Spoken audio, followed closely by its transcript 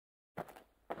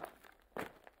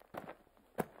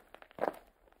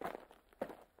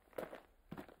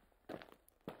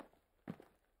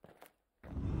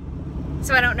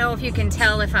So I don't know if you can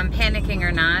tell if I'm panicking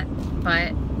or not,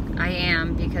 but I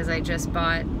am, because I just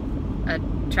bought a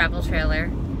travel trailer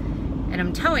and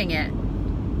I'm towing it.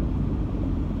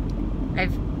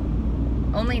 I've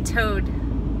only towed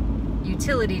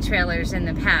utility trailers in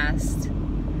the past,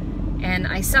 and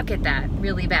I suck at that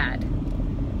really bad.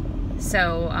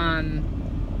 So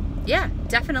yeah,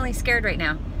 definitely scared right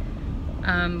now.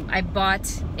 I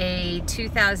bought a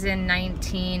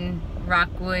 2019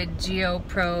 Rockwood Geo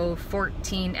Pro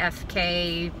 14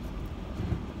 FK.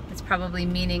 It's probably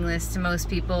meaningless to most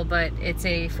people, but it's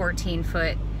a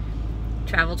 14-foot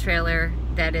travel trailer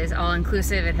that is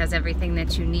all-inclusive. It has everything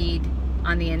that you need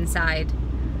on the inside.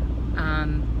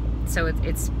 So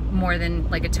it's more than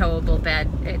like a towable bed.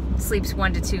 It sleeps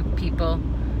 1 to 2 people.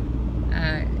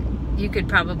 You could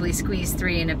probably squeeze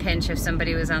 3 in a pinch if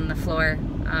somebody was on the floor,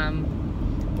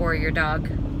 or your dog.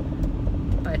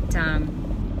 But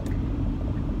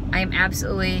I am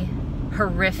absolutely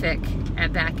horrific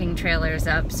at backing trailers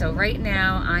up. So right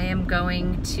now I am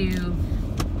going to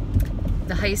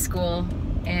the high school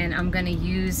and I'm going to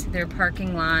use their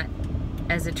parking lot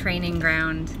as a training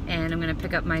ground, and I'm going to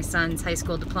pick up my son's high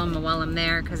school diploma while I'm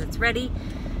there because it's ready.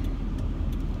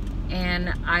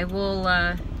 And I will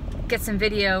get some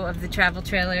video of the travel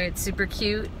trailer. It's super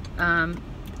cute.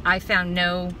 I found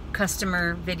no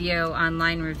customer video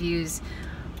online reviews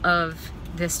of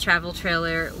this travel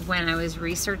trailer when I was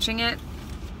researching it.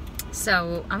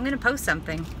 So I'm gonna post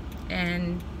something,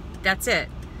 and that's it.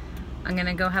 I'm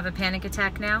gonna go have a panic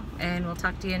attack now, and we'll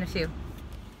talk to you in a few.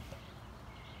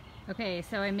 Okay,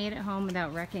 so I made it home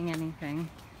without wrecking anything.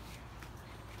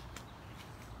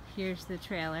 Here's the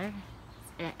trailer.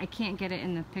 I can't get it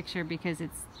in the picture because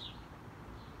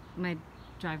my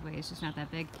driveway is just not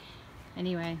that big.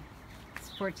 Anyway, it's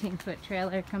a 14-foot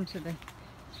trailer. Comes with a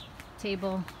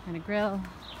table and a grill.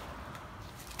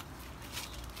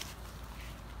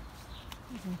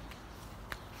 There's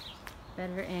a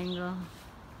better angle.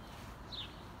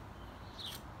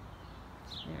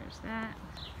 There's that.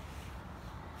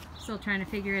 Still trying to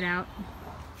figure it out.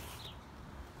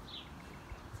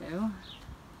 So, I'm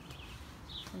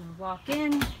gonna walk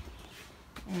in,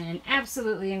 and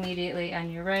absolutely immediately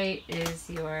on your right is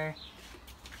your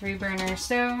 3-burner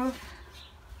stove,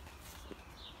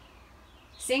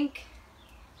 sink,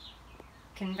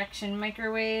 convection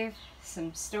microwave,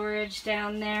 some storage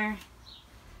down there,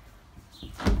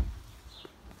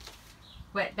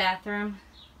 wet bathroom,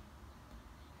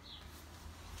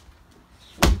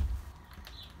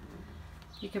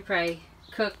 you could probably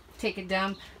cook, take a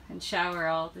dump, and shower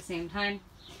all at the same time.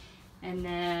 And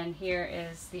then here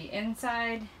is the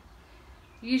inside.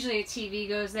 Usually a TV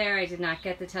goes there. I did not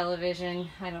get the television.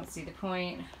 I don't see the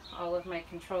point. All of my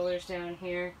controllers down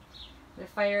here. The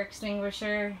fire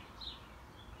extinguisher.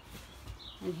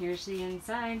 And here's the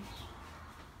inside.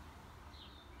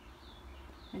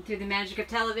 And through the magic of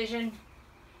television,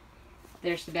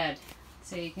 there's the bed.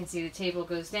 So you can see the table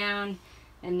goes down,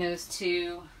 and those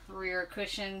 2 rear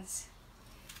cushions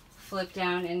flip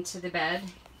down into the bed.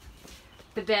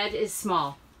 The bed is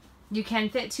small. You can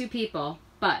fit 2 people,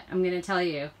 but I'm going to tell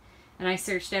you, and I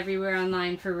searched everywhere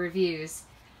online for reviews.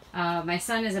 My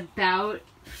son is about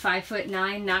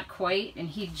 5'9", not quite, and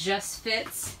he just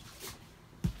fits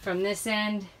from this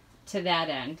end to that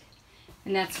end.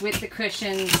 And that's with the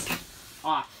cushions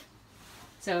off.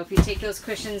 So if you take those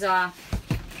cushions off,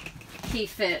 he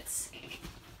fits.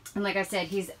 And like I said,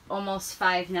 he's almost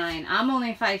 5'9". I'm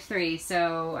only 5'3",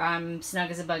 so I'm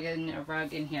snug as a bug in a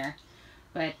rug in here.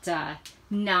 But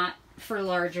not for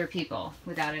larger people,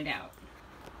 without a doubt.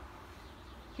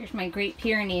 Here's my Great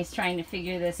Pyrenees trying to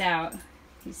figure this out.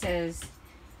 He says,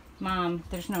 "Mom,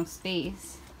 there's no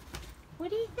space." What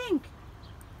do you think?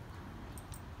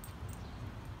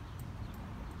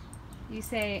 You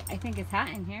say, "I think it's hot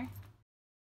in here."